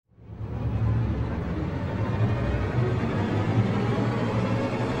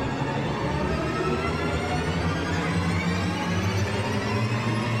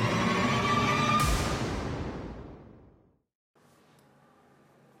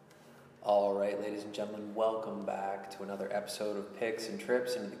All right, ladies and gentlemen, welcome back to another episode of Picks and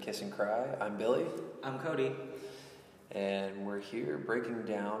Trips into the Kiss and Cry. I'm Billy. I'm Cody. And we're here breaking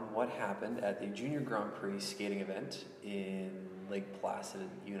down what happened at the Junior Grand Prix skating event in Lake Placid,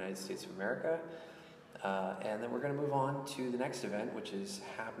 United States of America. And then we're going to move on to the next event, which is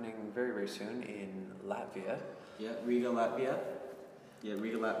happening very, very soon in Latvia. Yeah, Riga Latvia.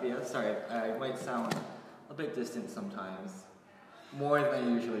 Sorry, I might sound a bit distant sometimes. More than I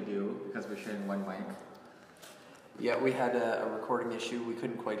usually do, because we're sharing one mic. Yeah, we had a recording issue. We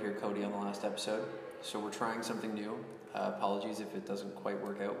couldn't quite hear Cody on the last episode, so we're trying something new. Apologies if it doesn't quite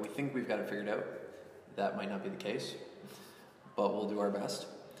work out. We think we've got it figured out. That might not be the case, but we'll do our best.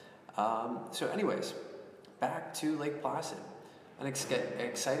 So anyways, back to Lake Placid. An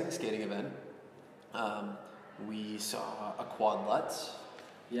exciting skating event. We saw a quad Lutz.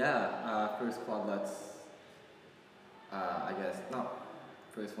 Yeah, first quad Lutz. I guess not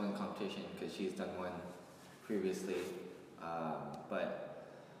first one competition because she's done one previously, but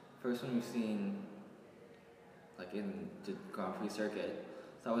first one we've seen like in the Grand Prix circuit.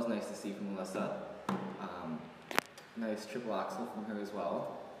 So that was nice to see from Melissa. Nice triple axel from her as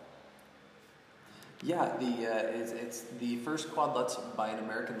well. Yeah, it's the first quad Lutz by an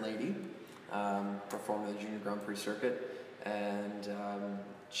American lady performed at the Junior Grand Prix circuit, and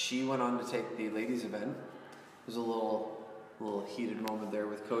she went on to take the ladies event. There was a little heated moment there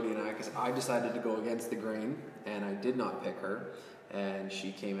with Cody and I, because I decided to go against the grain and I did not pick her, and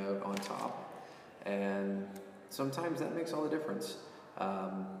she came out on top. And sometimes that makes all the difference.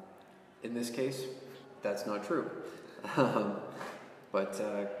 In this case, that's not true. But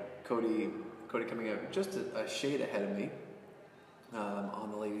Cody coming out just a shade ahead of me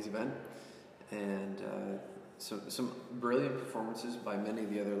on the ladies event, and some brilliant performances by many of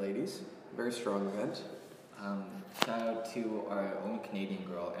the other ladies. Very strong event. Shout out to our own Canadian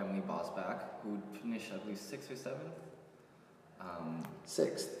girl, Emily Bosbach, who finished, I believe, 6th or 7th?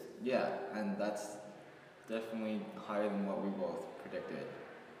 6th. Yeah, and that's definitely higher than what we both predicted.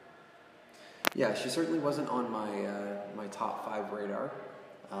 Yeah, she certainly wasn't on my top 5 radar.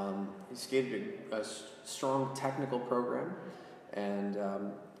 He skated a strong technical program, and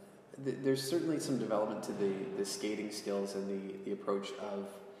there's certainly some development to the skating skills and the approach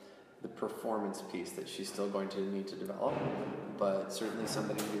of the performance piece that she's still going to need to develop, but certainly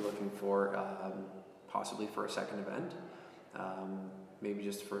somebody to be looking for, possibly for a second event, maybe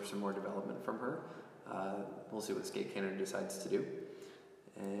just for some more development from her. We'll see what Skate Canada decides to do.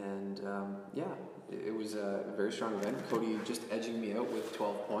 And it was a very strong event. Cody just edging me out with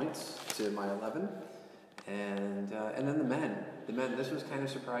 12 points to my 11. And then the men, this was kind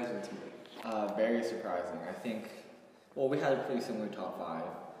of surprising to me. Very surprising. I think, we had a pretty similar top 5.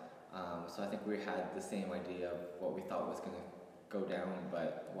 So I think we had the same idea of what we thought was going to go down,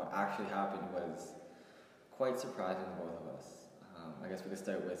 but what actually happened was quite surprising to both of us. I guess we could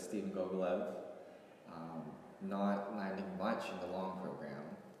start with Steven Gogolev, not landing much in the long program.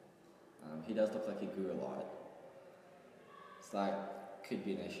 He does look like he grew a lot. So that could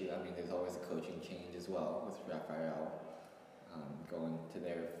be an issue. I mean, there's always a coaching change as well with Raphael going to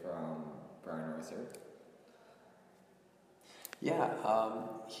there from Brian Orser. Yeah,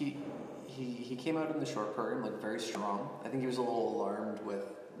 he came out in the short program like very strong. I think he was a little alarmed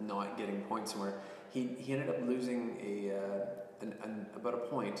with not getting points somewhere. He ended up losing about a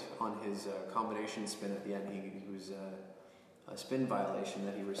point on his combination spin at the end. He was a spin violation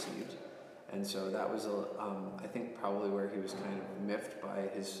that he received, and so that was I think probably where he was kind of miffed by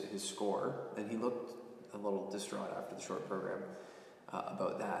his score, and he looked a little distraught after the short program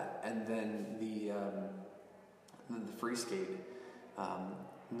about that. And then the free skate.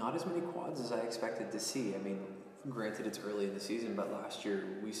 Not as many quads as I expected to see. I mean, granted it's early in the season, but last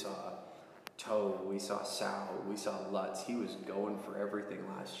year we saw Toe, we saw Sal, we saw Lutz. He was going for everything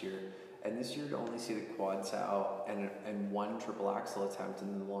last year. And this year to only see the quad Sal and one triple axel attempt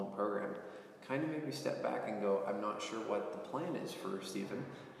in the long program kind of made me step back and go, I'm not sure what the plan is for Steven.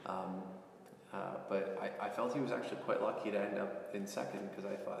 But I felt he was actually quite lucky to end up in second,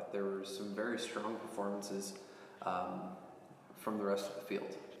 because I thought there were some very strong performances from the rest of the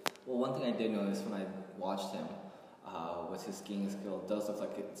field. Well, one thing I did notice when I watched him was his skiing skill does look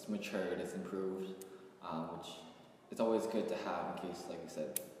like it's matured, it's improved, which it's always good to have in case, like you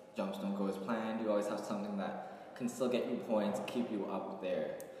said, jumps don't go as planned. You always have something that can still get you points, keep you up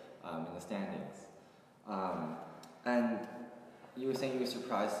there in the standings. And you were saying you were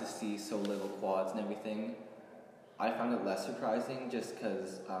surprised to see so little quads and everything. I found it less surprising just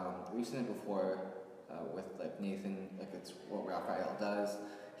because we've seen it before with like Nathan, like it's what Raphael does.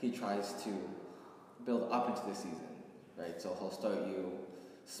 He tries to build up into the season, right? So he'll start you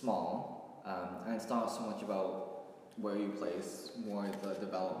small, And it's not so much about where you place, more the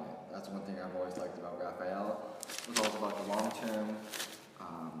development. That's one thing I've always liked about Raphael. It's also about the long term,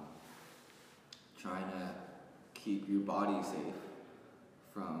 trying to keep your body safe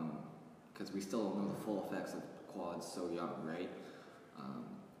from, because we still don't know the full effects of quads so young, right?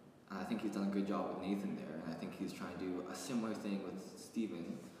 And I think he's done a good job with Nathan there, and I think he's trying to do a similar thing with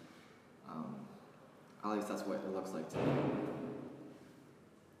Steven. At least that's what it looks like to me.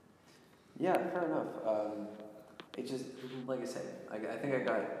 Yeah, fair enough. It just, like I said, I think I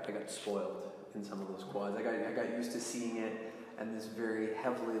got spoiled in some of those quads. I got used to seeing it and this very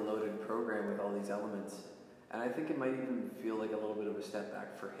heavily loaded program with all these elements, and I think it might even feel like a little bit of a step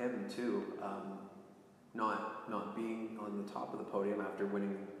back for him too. Not being on the top of the podium after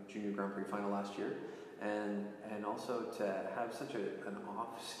winning the Junior Grand Prix final last year, and also to have such an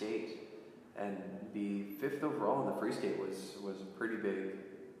off skate and be 5th overall in the free skate was a pretty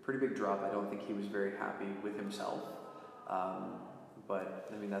big drop. I don't think he was very happy with himself, but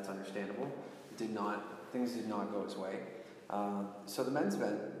I mean that's understandable. Things did not go his way. So the men's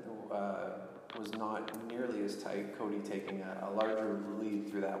event was not nearly as tight. Cody taking a larger lead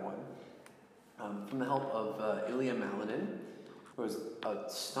through that one. From the help of Ilya Malinin, who was a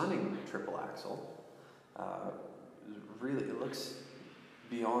stunning triple axel. Really, it looks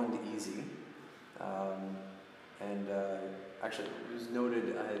beyond easy. Actually, it was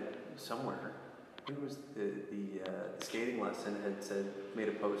noted somewhere. I think it was the skating lesson had made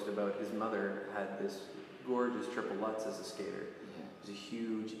a post about his mother had this gorgeous triple Lutz as a skater. Yeah. It was a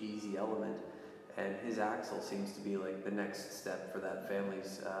huge, easy element, and his axle seems to be like the next step for that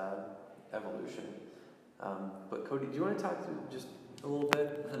family's evolution. But Cody, do you want to talk to just a little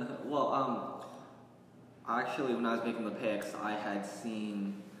bit? Well, actually, when I was making the picks, I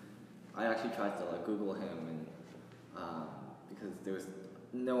actually tried to Google him, and because there was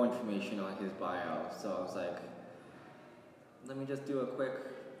no information on his bio, so I was like, let me just do a quick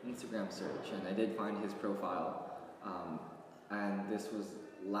Instagram search, and I did find his profile, and this was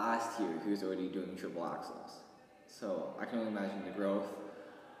last year. He was already doing triple axles, so I can only imagine the growth,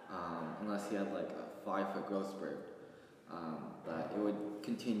 unless he had like a 5-foot growth spurt, that it would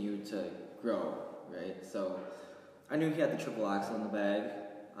continue to grow, right? So I knew he had the triple axle in the bag,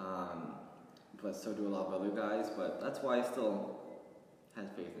 but so do a lot of other guys, but that's why I still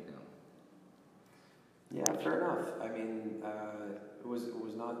had faith in him. Yeah, fair enough. I mean, it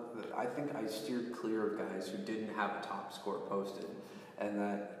was not. I think I steered clear of guys who didn't have a top score posted, and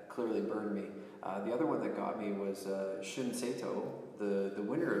that clearly burned me. The other one that got me was Shun Sato, the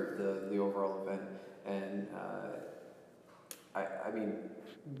winner of the overall event, and I mean,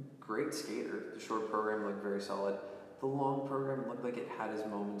 great skater. The short program looked very solid. The long program looked like it had his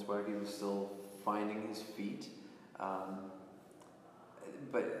moments where he was still finding his feet,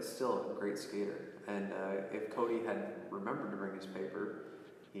 but still a great skater. And if Cody had remembered to bring his paper,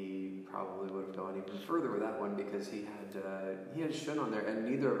 he probably would have gone even further with that one, because he had Shun on there, and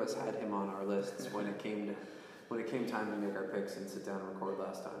neither of us had him on our lists when it came time to make our picks and sit down and record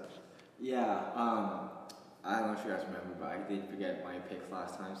last time. Yeah, I don't know if you guys remember, but I did forget my picks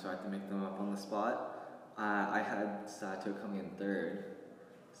last time, so I had to make them up on the spot. I had Sato coming in 3rd,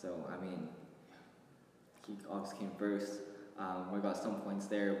 so I mean, he obviously came first. We got some points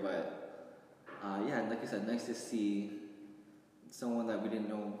there, but yeah, and like I said, nice to see someone that we didn't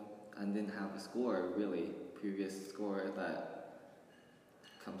know and didn't have a score, really, previous score, that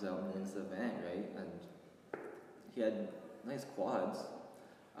comes out and wins the event, right? And he had nice quads.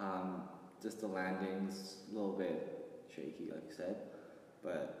 Just the landings a little bit shaky, like you said,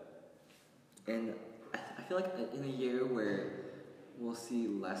 and I feel like in a year where we'll see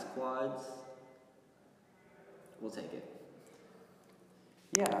less quads, we'll take it.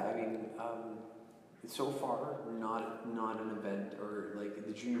 Yeah, I mean, so far, not an event, or like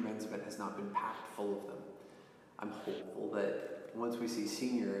the junior men's event has not been packed full of them. I'm hopeful that once we see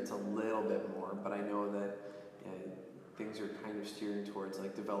senior, it's a little bit more, but I know that things are kind of steering towards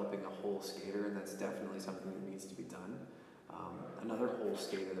like developing a whole skater, and that's definitely something that needs to be done. Another whole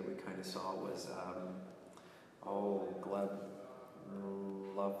skater that we kind of saw was Gleb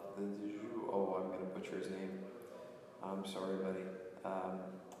Love. Oh, I'm gonna butcher his name. I'm sorry, buddy.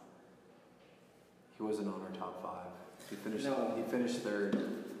 He wasn't on our top 5. He finished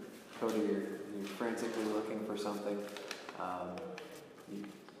 3rd. Cody, you're frantically looking for something.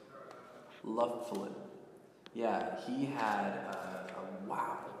 Lovefolin. Yeah, he had a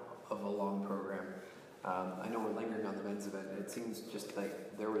wow of a long program. I know we're lingering on the men's event. It seems just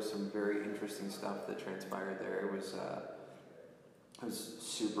like there was some very interesting stuff that transpired there. It was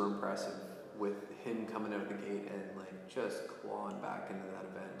super impressive with him coming out of the gate and like just clawing back into that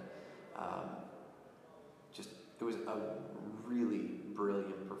event. Just it was a really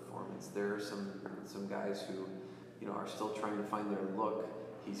brilliant performance. There are some guys who, are still trying to find their look.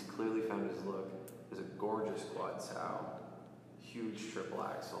 He's clearly found his look. There's a gorgeous quad sow, huge triple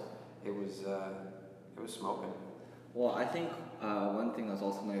axle. It was smoking. Well, I think one thing that's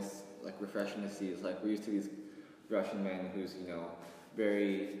also nice, like refreshing to see, is like we're used to these Russian men who's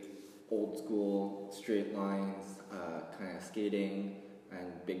very old school, straight lines, kind of skating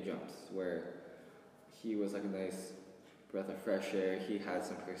and big jumps, where he was like a nice breath of fresh air. He had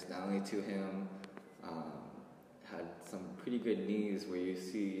some personality to him, had some pretty good knees where you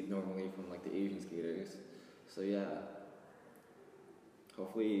see normally from like the Asian skaters. So yeah,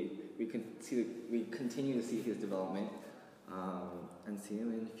 hopefully we continue to see his development, and see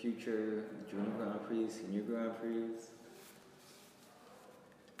him in future junior Grand Prix, senior Grand Prix.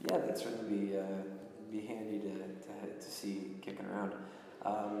 Yeah, that'd certainly be handy to see kicking around.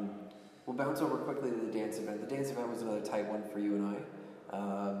 We'll bounce over quickly to the dance event. The dance event was another tight one for you and I.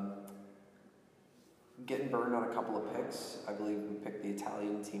 Getting burned on a couple of picks. I believe we picked the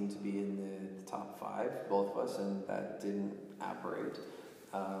Italian team to be in the top 5, both of us, and that didn't apparate.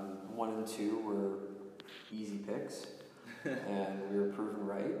 1 and 2 were easy picks, and we were proven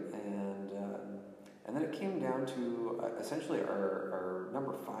right. And then it came down to essentially our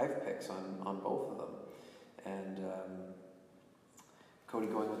number 5 picks on both of them. And Cody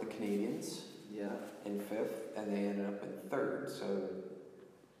going with the Canadians in 5th, and they ended up in 3rd. So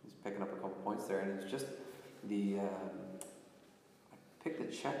he's picking up a couple points there. And it's just I picked the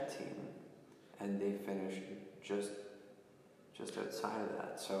Czech team, and they finished just outside of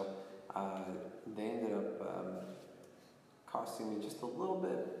that. So they ended up costing me just a little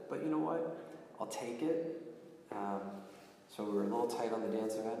bit, but you know what? I'll take it. So we were a little tight on the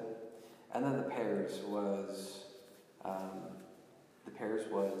dance event, and then the pairs was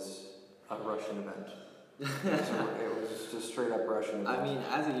a Russian event. So it was just a straight up Russian event. I mean,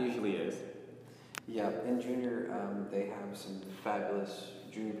 as it usually is. Yeah, in junior, they have some fabulous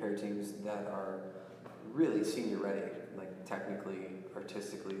junior pair teams that are really senior ready. Like technically,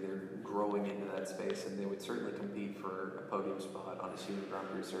 artistically, they're growing into that space, and they would certainly compete for a podium spot on a senior Grand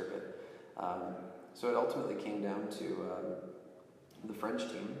Prix circuit. So it ultimately came down to the French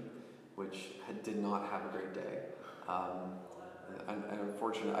team, which did not have a great day. And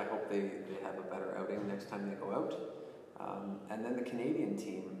unfortunately, I hope they have a better outing next time they go out. And then the Canadian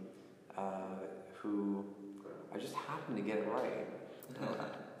team, who I just happened to get it right.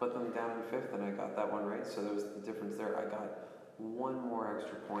 Put them down in 5th, and I got that one right, so there was the difference there. I got 1 more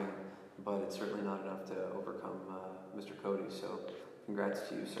extra point, but it's certainly not enough to overcome Mr. Cody, so congrats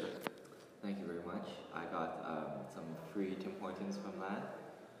to you, sir. Thank you very much. I got some free Tim Hortons from that,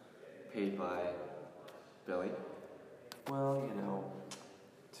 paid by Billy. Well,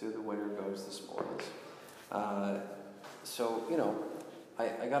 to the winner goes the spoils. So,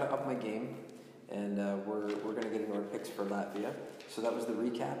 I got to up my game, and we're going to get into our picks for Latvia. So that was the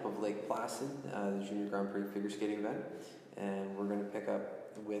recap of Lake Placid, the Junior Grand Prix figure skating event, and we're going to pick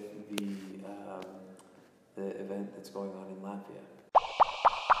up with the event that's going on in Latvia.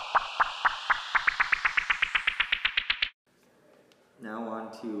 Now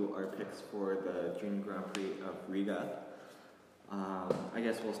on to our picks for the Junior Grand Prix of Riga. I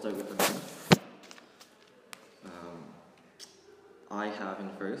guess we'll start with the men. I have in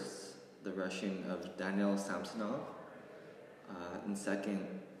first the Russian of Daniel Samsonov. In second,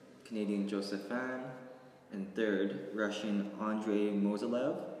 Canadian Joseph Fan. In third, Russian Andrei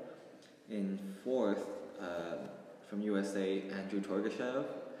Mozilev. In fourth, from USA, Andrew Torgashev.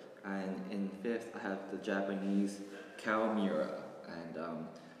 And in fifth, I have the Japanese Kao Miura. And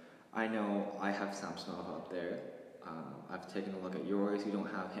I know I have Samsonov up there. I've taken a look at yours. You don't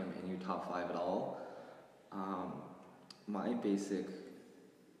have him in your top 5 at all. My basic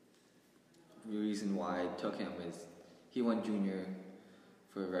reason why I took him is he won junior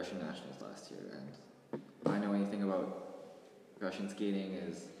for Russian nationals last year, and if I know anything about Russian skating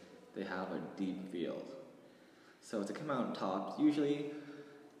is they have a deep field. So to come out on top, usually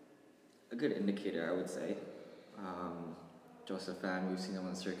a good indicator, I would say. Joseph Fan, we've seen him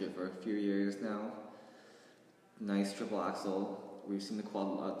on the circuit for a few years now. Nice triple axle. We've seen the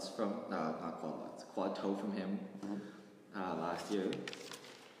quad toe from him last year.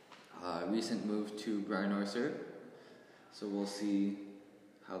 Recent move to Brian Orser, so we'll see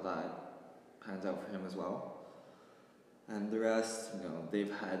how that pans out for him as well. And the rest,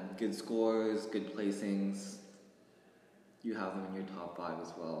 they've had good scores, good placings. You have them in your top 5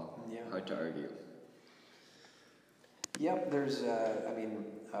 as well. Yeah. Hard to argue. Yep, there's,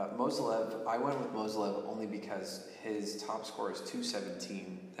 Mozilev, I went with Mozilev only because his top score is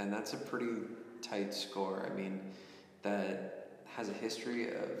 217, and that's a pretty tight score. I mean, that has a history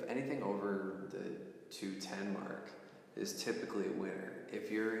of anything over the 210 mark is typically a winner. If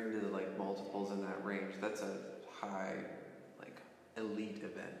you're into like multiples in that range, that's a high, like, elite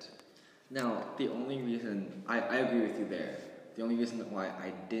event. Now, the only reason, I agree with you there. The only reason why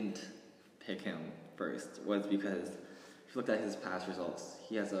I didn't pick him first was because if you looked at his past results,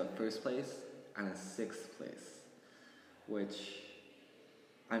 he has a first place and a sixth place, which,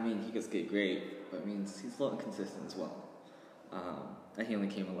 I mean, he could skate great, but means he's a little inconsistent as well. And he only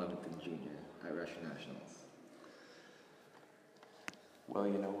came 11th in junior at Russian Nationals. Well,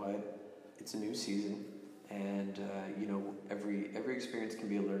 you know what? It's a new season, and every experience can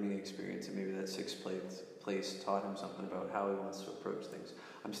be a learning experience, and maybe that sixth place taught him something about how he wants to approach things.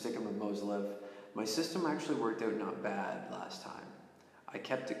 I'm sticking with Mozilev. My system actually worked out not bad last time. I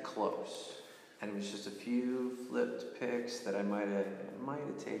kept it close, and it was just a few flipped picks that I might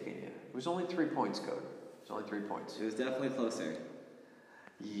have taken you. It was only 3 points, Code. It was only 3 points. It was definitely closer.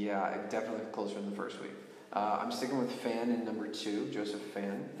 Yeah, definitely closer in the first week. I'm sticking with Fan in number 2, Joseph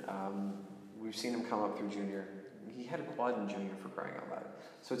Fan. We've seen him come up through junior. He had a quad in junior, for crying out loud.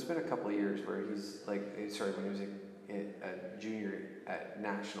 So it's been a couple of years where he's when he was a junior at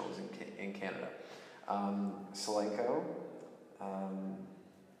nationals in Canada. Salenko,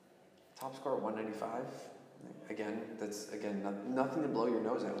 top score at 195. Again, nothing to blow your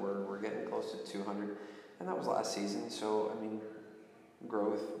nose at. We're getting close to 200, and that was last season. So I mean,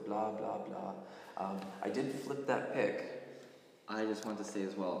 growth, blah blah blah. I did flip that pick. I just want to say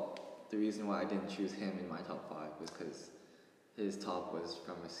as well, the reason why I didn't choose him in my top 5 was because his top was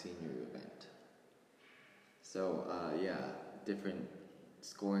from a senior event. So different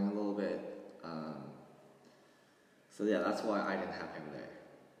scoring a little bit. So yeah, that's why I didn't have him there.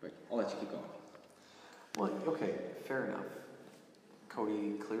 But I'll let you keep going. Well, okay, fair enough.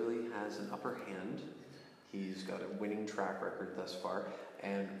 Cody clearly has an upper hand. He's got a winning track record thus far,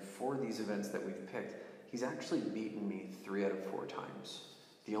 and for these events that we've picked, he's actually beaten me 3 out of 4 times.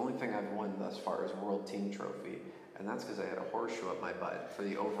 The only thing I've won thus far is World Team Trophy, and that's because I had a horseshoe up my butt for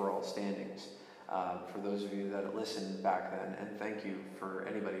the overall standings. For those of you that listened back then, and thank you for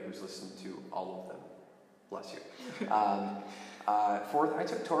anybody who's listened to all of them. Bless you. Fourth, I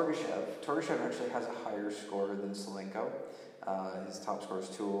took Torgashev. Torgashev actually has a higher score than Salenko. His top score is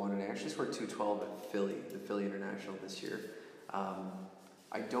 201, and he actually scored 212 at the Philly International this year.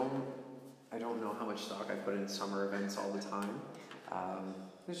 I don't know how much stock I put in summer events all the time.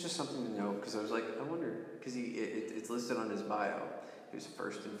 It's just something to note, because I was like, I wonder, because it's listed on his bio. He was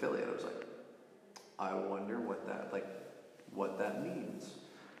first in Philly, and I was like, I wonder what that means.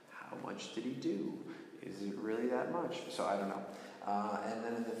 How much did he do? Is it really that much? So I don't know. And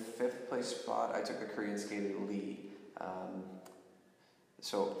then in the 5th place spot, I took the Korean skater Lee.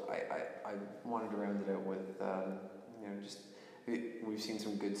 So I wanted to round it out with we've seen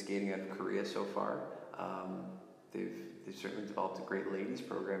some good skating out of Korea so far. They've certainly developed a great ladies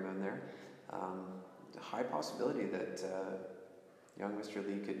program in there. A high possibility that young Mr.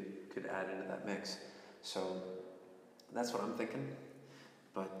 Lee could add into that mix. So that's what I'm thinking.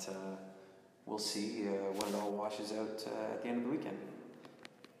 But we'll see when it all washes out at the end of the weekend.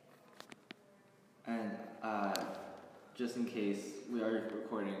 And just in case, we are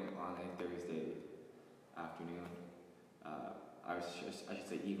recording on a Thursday afternoon. I should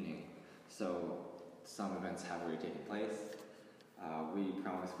say evening. So some events have already taken place. We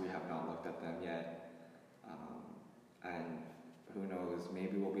promise we have not looked at them yet. And who knows,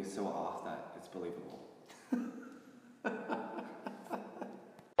 maybe we'll be so off that it's believable.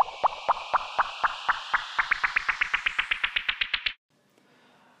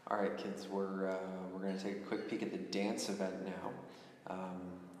 All right, kids, we're going to take a quick peek at the dance event now.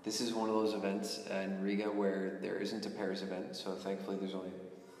 This is one of those events in Riga where there isn't a pairs event, so thankfully there's only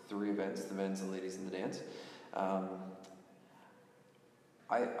 3 events, the men's, the ladies, and the dance.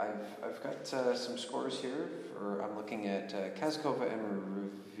 I've got some scores here. I'm looking at Kazakova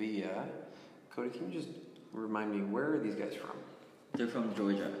and Revia. Cody, can you just remind me, where are these guys from? They're from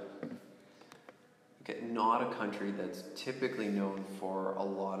Georgia. Okay, not a country that's typically known for a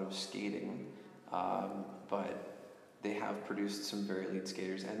lot of skating, but they have produced some very elite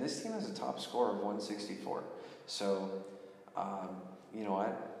skaters, and this team has a top score of 164. So, you know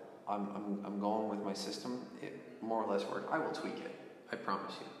what? I'm going with my system. It more or less worked. I will tweak it. I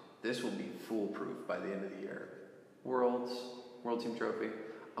promise you. This will be foolproof by the end of the year. World Team Trophy.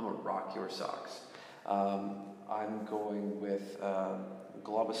 I'm gonna rock your socks. I'm going with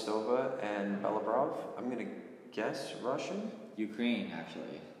Globostova and Belabrov. I'm gonna guess Russian? Ukraine,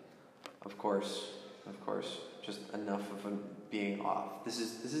 actually. Of course. Just enough of being off. This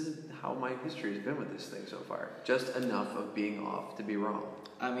is how my history has been with this thing so far. Just enough of being off to be wrong.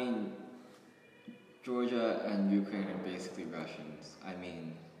 I mean, Georgia and Ukraine are basically Russians. I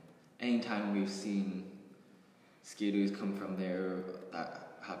mean, anytime we've seen skaters come from there that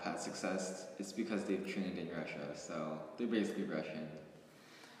have had success, it's because they've trained in Russia. So they're basically Russian.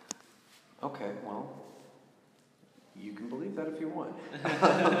 Okay, well, you can believe that if you want.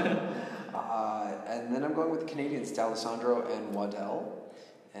 And then I'm going with the Canadians, D'Alessandro and Waddell.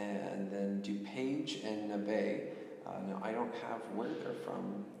 And then DuPage and Nabe. Now, I don't have where they're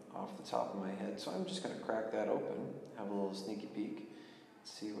from off the top of my head, so I'm just going to crack that open, have a little sneaky peek,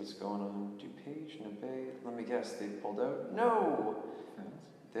 see what's going on. DuPage, Nabe. Let me guess, they pulled out? No!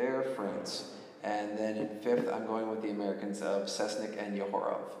 They're friends. And then in fifth, I'm going with the Americans of Sesnik and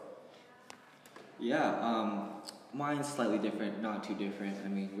Yehorov. Yeah, mine's slightly different, not too different. I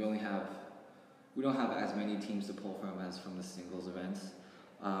mean, we don't have as many teams to pull from as from the singles events.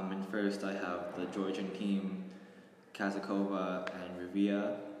 And first, I have the Georgian team, Kazakova and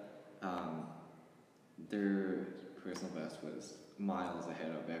Rivia. Their personal best was miles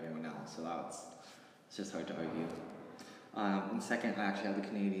ahead of everyone else, so it's just hard to argue. And second, I actually have the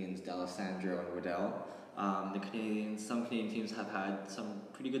Canadians, D'Alessandro and Waddell. Some Canadian teams have had some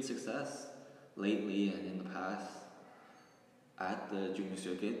pretty good success lately and in the past at the junior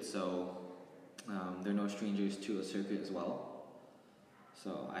circuit, so they're no strangers to a circuit as well.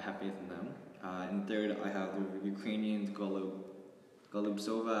 So I have faith in them. In third, I have the Ukrainians,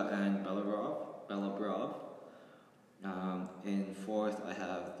 Golubtsova and Belabrov. In fourth, I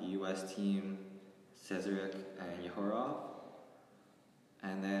have the U.S. team, Cesarik and Yehorov.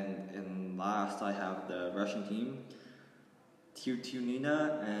 And then in last, I have the Russian team,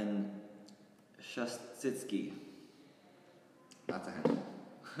 Tutunina and Shastitsky. That's a handful.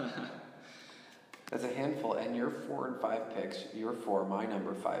 That's a handful, and your 4 and 5 picks, my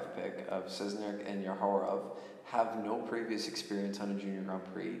number 5 pick of Sesnik and Yehorov, have no previous experience on a junior Grand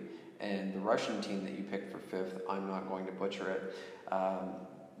Prix. And the Russian team that you picked for 5th, I'm not going to butcher it,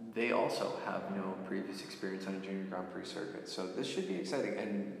 they also have no previous experience on a junior Grand Prix circuit. So this should be exciting,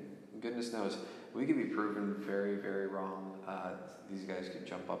 and goodness knows, we could be proven very, very wrong. These guys could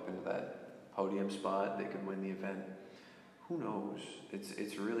jump up into that podium spot, they could win the event. Who knows?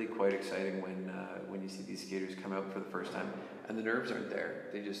 It's really quite exciting when you see these skaters come out for the first time, and the nerves aren't there.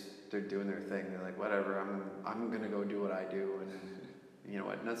 They're doing their thing. They're like, whatever, I'm gonna go do what I do, and you know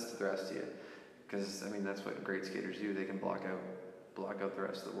what, nuts to the rest of you. Because I mean, that's what great skaters do. They can block out the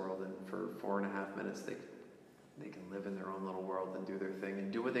rest of the world, and for 4.5 minutes, they can live in their own little world and do their thing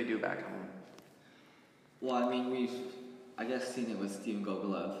and do what they do back home. Well, I mean, we've seen it with Steven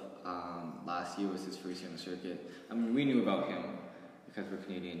Gogolev. Last year was his first year on the circuit. I mean, we knew about him because we're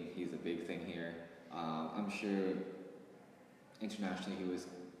Canadian. He's a big thing here. I'm sure internationally he was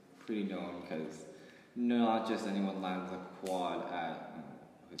pretty known because not just anyone lands a quad at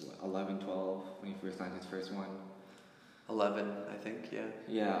 11, 12 when he first landed his first one. 11, I think, yeah.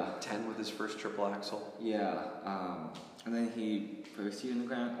 Yeah. 10 with his first triple axel. Yeah. And then he, first year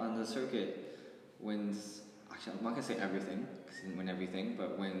on the circuit, wins, actually I'm not going to say everything, because he didn't win everything,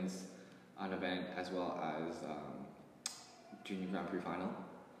 but wins an event as well as Junior Grand Prix final.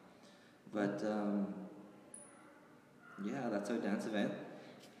 But yeah, that's our dance event.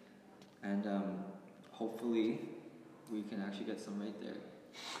 And hopefully we can actually get some right there.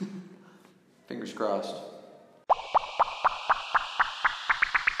 Fingers crossed.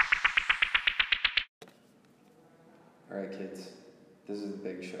 Alright kids, this is the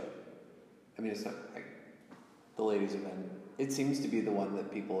big show. I mean, it's not like the ladies event. It seems to be the one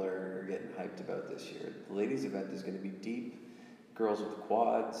that people are getting hyped about this year. The ladies event is going to be deep. Girls with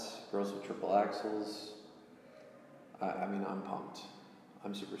quads, girls with triple axles. I mean, I'm pumped.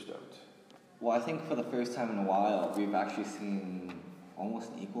 I'm super stoked. Well, I think for the first time in a while, we've actually seen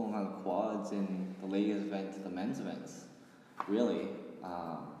almost an equal amount of quads in the ladies event to the men's events. Really.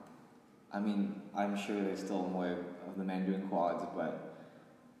 I mean, I'm sure there's still more of the men doing quads, but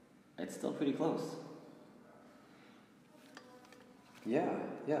it's still pretty close. Yeah.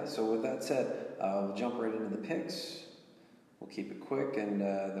 So with that said, we'll jump right into the picks. We'll keep it quick, and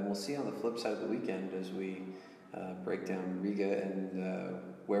then we'll see on the flip side of the weekend as we break down Riga and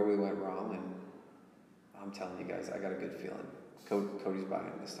where we went wrong. And I'm telling you guys, I got a good feeling. Cody's buying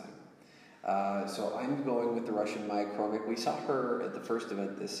it this time. So I'm going with the Russian Maya Kromik. We saw her at the first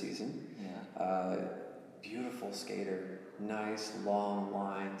event this season. Yeah. Beautiful skater. Nice, long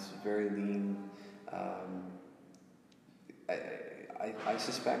lines, very lean. I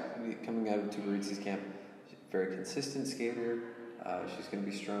suspect, coming out of Tuberitsi's camp, very consistent skater. She's going to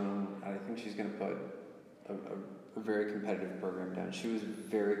be strong. I think she's going to put a very competitive program down. She was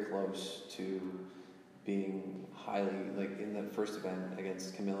very close to being highly, like in the first event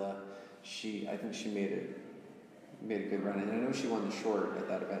against Camilla. I think she made a good run, and I know she won the short at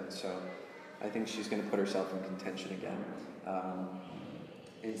that event, so I think she's going to put herself in contention again.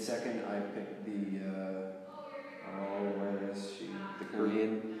 In second, I picked where is she? The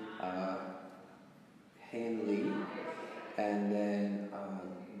Korean Han Lee, and then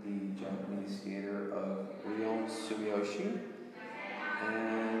the Japanese skater of Rion Sumiyoshi,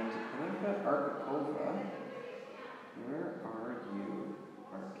 and I've got Arkhipova. Where are you?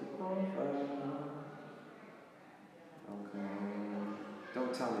 Arkhipova. Okay.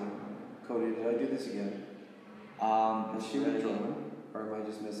 Don't tell me. Cody, did I do this again? Is she withdrawn? Or am I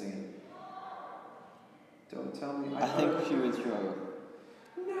just missing it? Don't tell me. I think she withdrew.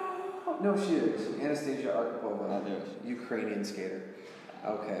 No, she is. Anastasia Arkhipova. There. Ukrainian skater.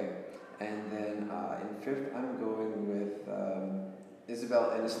 Okay. And then in fifth, I'm going with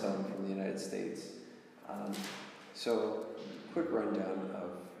Isabel Enistone from the United States. So, quick rundown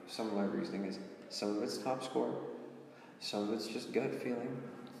of some of my reasoning is some of it's top score, some of it's just gut feeling.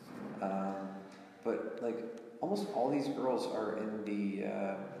 But like almost all these girls are in the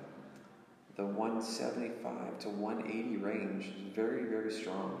 175 to 180 range. Very, very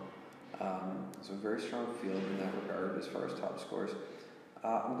strong. So very strong field in that regard as far as top scores.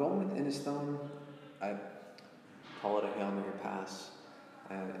 I'm going with Enistone. I call it a Hail Mary pass.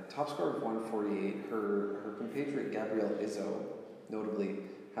 Top score of 148. Her compatriot Gabrielle Izzo, notably,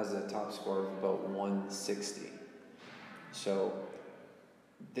 has a top score of about 160. So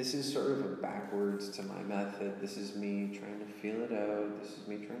this is sort of a backwards to my method. This is me trying to feel it out. This is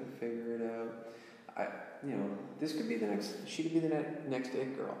me trying to figure it out. This could be the next. She could be the next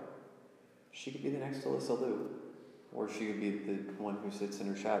it girl. She could be the next Alyssa Liu, or she could be the one who sits in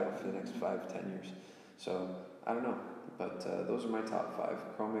her shadow for the next 5-10 years. So I don't know, but those are my top five: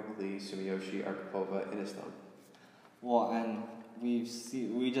 Kromick, Lee, Sumiyoshi, Arkhipova, Enistone. Well, and we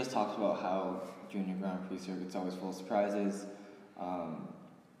just talked about how Junior Grand Prix circuit's always full of surprises.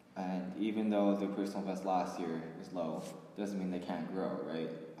 And even though the personal best last year was low, doesn't mean they can't grow, right?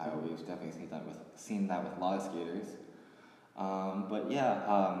 I always definitely seen that with a lot of skaters. But yeah,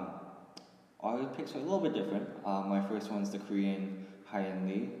 our picks are a little bit different. My first one's the Korean Hyein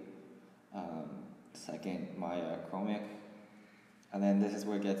Lee. Second, my Kromick. And then this is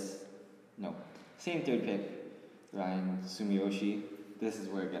where it gets, same third pick, Ryan Sumiyoshi. This is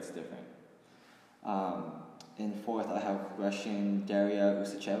where it gets different. In fourth, I have Russian Daria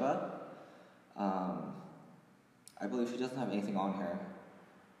Usacheva. I believe she doesn't have anything on her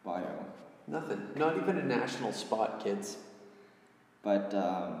bio. Nothing. Not even a national spot, kids. But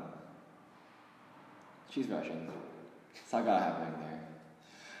she's Russian, so I gotta have her in there.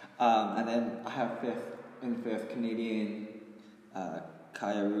 And then I have fifth, Canadian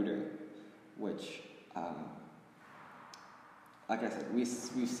Kaya Reuter, which, like I said, we've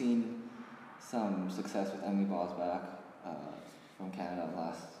seen some success with Emily Bosbach from Canada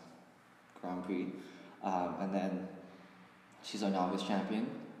last Grand Prix. And then she's our novice champion,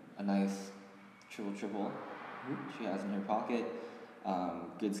 a nice triple she has in her pocket.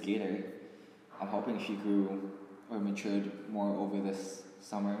 Good skater. I'm hoping she grew or matured more over this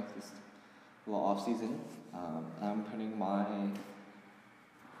summer, this little off season. I'm putting my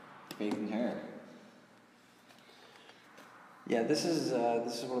faith in her. Yeah, this is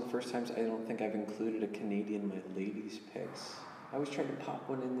one of the first times I don't think I've included a Canadian in my ladies' picks. I was trying to pop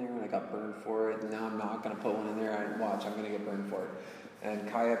one in there and I got burned for it, and now I'm not going to put one in there. I'm going to get burned for it. And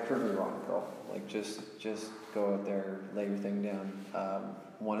Kaya, prove me wrong, girl. Like, just go out there, lay your thing down.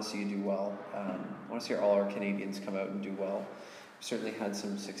 Want to see you do well. Want to see all our Canadians come out and do well. Certainly had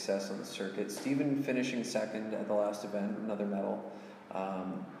some success on the circuit. Stephen finishing second at the last event, another medal.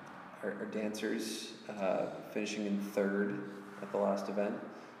 Our dancers finishing in third at the last event.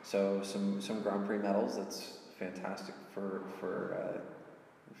 So some Grand Prix medals. That's fantastic for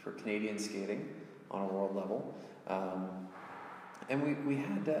Canadian skating on a world level. And we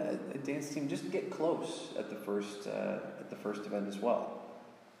had a dance team just get close at the first event as well.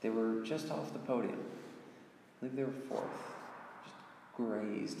 They were just off the podium. I believe they were fourth. Just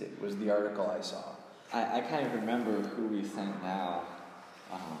grazed it was the article I saw. I can't even remember who we sent now.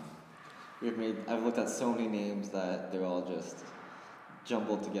 I've looked at so many names that they're all just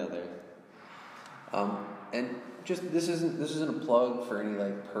jumbled together. And just this isn't a plug for any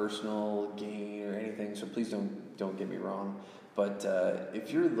like personal gain or anything. So please don't get me wrong. But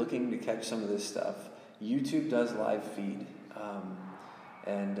if you're looking to catch some of this stuff, YouTube does live feed.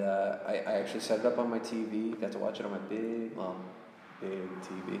 And I actually set it up on my TV, got to watch it on my big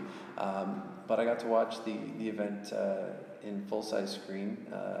TV. But I got to watch the event in full-size screen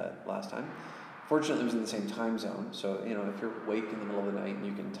last time. Fortunately, it was in the same time zone, so if you're awake in the middle of the night and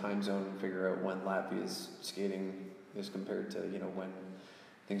you can time zone and figure out when Latvia's skating is compared to when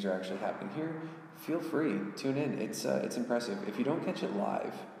things are actually happening here, feel free, tune in. It's impressive. If you don't catch it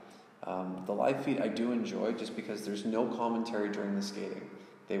live, the live feed I do enjoy just because there's no commentary during the skating.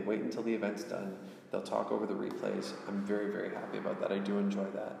 They wait until the event's done. They'll talk over the replays. I'm very, very happy about that. I do enjoy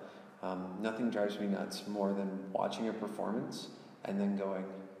that. Nothing drives me nuts more than watching a performance and then going,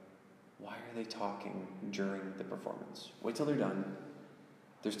 why are they talking during the performance? Wait till they're done.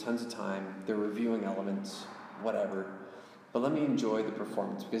 There's tons of time. They're reviewing elements, whatever. But let me enjoy the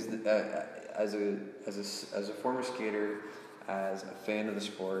performance because as a former skater, as a fan of the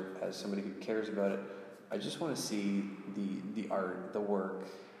sport, as somebody who cares about it, I just want to see the art, the work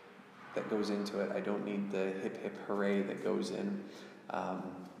that goes into it. I don't need the hip hip hooray that goes in.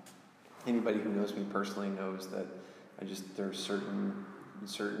 Anybody who knows me personally knows that there are certain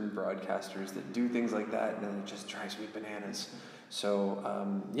broadcasters that do things like that, and it just drives me bananas. So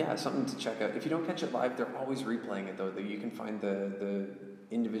something to check out. If you don't catch it live, they're always replaying it though. You can find the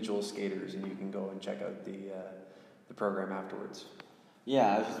individual skaters, and you can go and check out the program afterwards.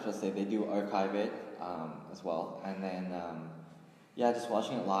 Yeah, I was just about to say they do archive it as well, and then just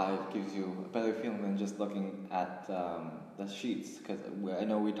watching it live gives you a better feeling than just looking at the sheets. Because I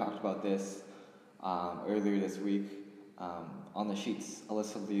know we talked about this earlier this week on the sheets.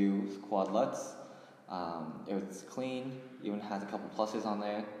 Alyssa Liu's quad lutz. It was clean, even has a couple pluses on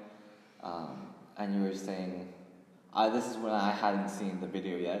there. And you were saying, this is when I hadn't seen the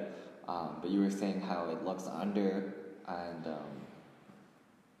video yet, but you were saying how it looks under and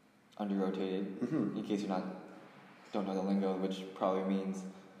under-rotated, in case you don't know the lingo, which probably means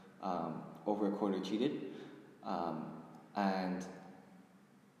over a quarter cheated.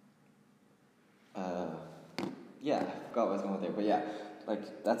 I forgot what I was going with there,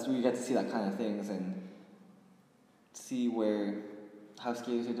 but that's where you get to see that kind of things and see how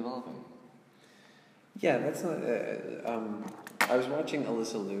skaters are developing. Yeah, that's not. I was watching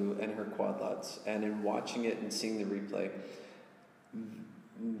Alyssa Liu and her quad lutz, and in watching it and seeing the replay,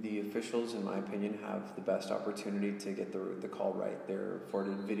 the officials, in my opinion, have the best opportunity to get the call right. They're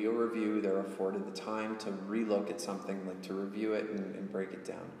afforded video review. They're afforded the time to relook at something, like to review it and break it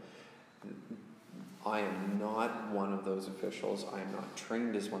down. I am not one of those officials. I am not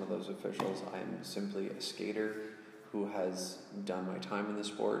trained as one of those officials. I am simply a skater who has done my time in the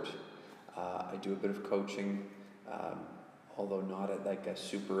sport. I do a bit of coaching, although not at like a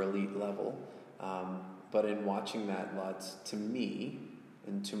super elite level. But in watching that lutz, to me,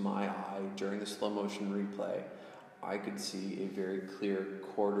 and to my eye, during the slow motion replay, I could see a very clear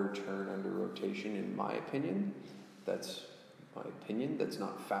quarter turn under rotation, in my opinion. That's my opinion. That's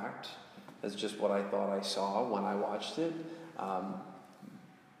not fact. That's just what I thought I saw when I watched it.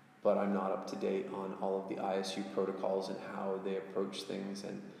 But I'm not up to date on all of the ISU protocols and how they approach things.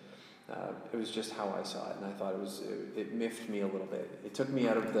 And it was just how I saw it. And I thought it miffed me a little bit. It took me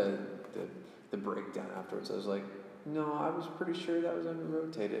out of the breakdown afterwards. I was like, no, I was pretty sure that was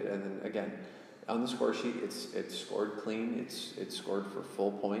under-rotated. And then again, on the score sheet, it's scored clean. It's scored for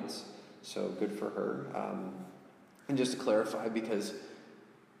full points. So good for her. And just to clarify, because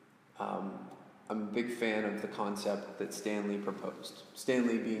I'm a big fan of the concept that Stan Lee proposed. Stan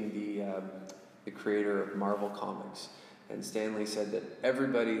Lee being the creator of Marvel Comics, and Stan Lee said that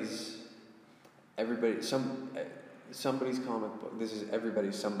somebody's comic book. This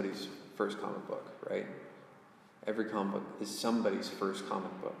is somebody's first comic book, right? Every comic book is somebody's first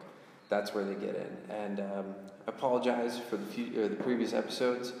comic book. That's where they get in. And apologize for the previous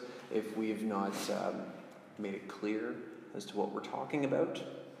episodes if we have not made it clear as to what we're talking about.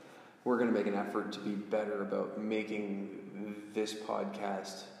 We're going to make an effort to be better about making this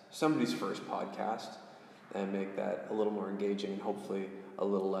podcast somebody's first podcast and make that a little more engaging and hopefully a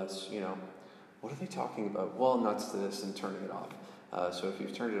little less, what are they talking about? Well, nuts to this, and turning it off. So if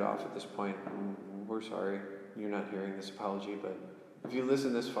you've turned it off at this point, we're sorry. You're not hearing this apology, but if you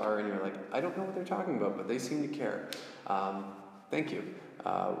listen this far and you're like, I don't know what they're talking about, but they seem to care, thank you.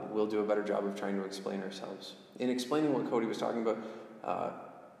 We'll do a better job of trying to explain ourselves. In explaining what Cody was talking about,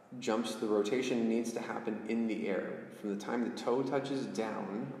 jumps, the rotation needs to happen in the air. From the time the toe touches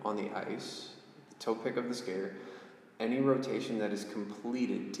down on the ice, the toe pick of the skater, any rotation that is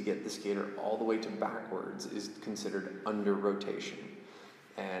completed to get the skater all the way to backwards is considered under rotation.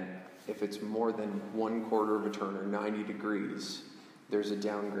 And if it's more than 1/4 of a turn or 90 degrees, there's a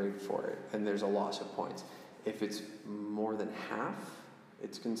downgrade for it, and there's a loss of points. If it's more than half,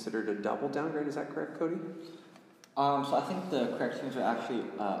 it's considered a double downgrade. Is that correct, Cody? So I think the correct terms are actually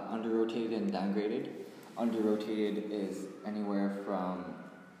under-rotated and downgraded. Under-rotated is anywhere from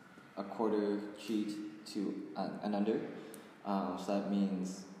a quarter sheet to an under. So that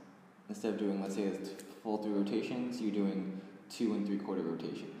means instead of doing, let's say, it's full 3 rotations, you're doing 2 3/4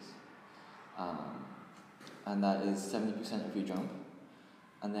 rotations. And that is 70% of your jump.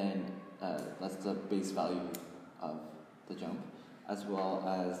 And then that's the base value of the jump, as well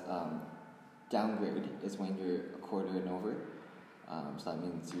as downgrade is when you're a quarter and over. So that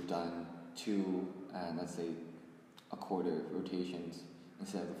means you've done 2 and let's say a quarter rotations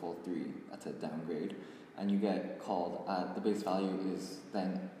instead of the full 3. That's a downgrade. And you get called, the base value is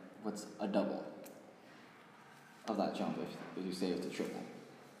then what's a double of that jump if you say it's a triple.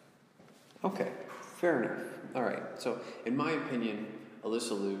 Okay, fair enough. All right, so in my opinion,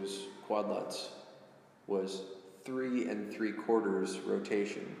 Alyssa Liu's quadlets was 3 3/4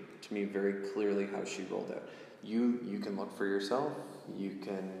 rotation. To me, very clearly how she rolled out. You can look for yourself. You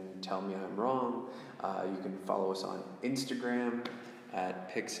can tell me I'm wrong. You can follow us on Instagram at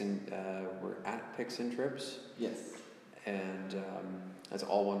we're at Picks and Trips. Yes. And that's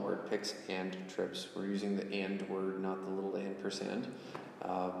all one word, Picks and Trips. We're using the and word, not the little and %.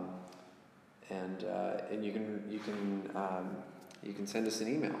 And you can send us an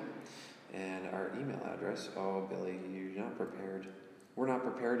email. And our email address, oh Billy, you're not prepared. We're not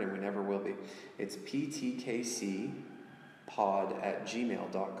prepared and we never will be. It's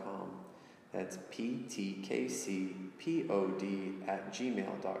ptkcpod@gmail.com. That's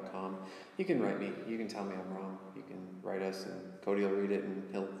ptkcpod@gmail.com. You can write me. You can tell me I'm wrong. You can write us and Cody will read it and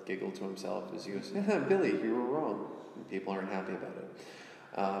he'll giggle to himself as he goes, Billy, you were wrong. And people aren't happy about it.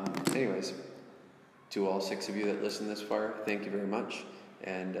 Anyways, to all 6 of you that listen this far, thank you very much.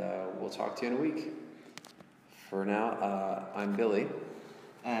 And we'll talk to you in a week. For now, I'm Billy.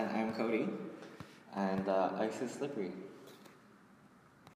 And I'm Cody. And ice is slippery.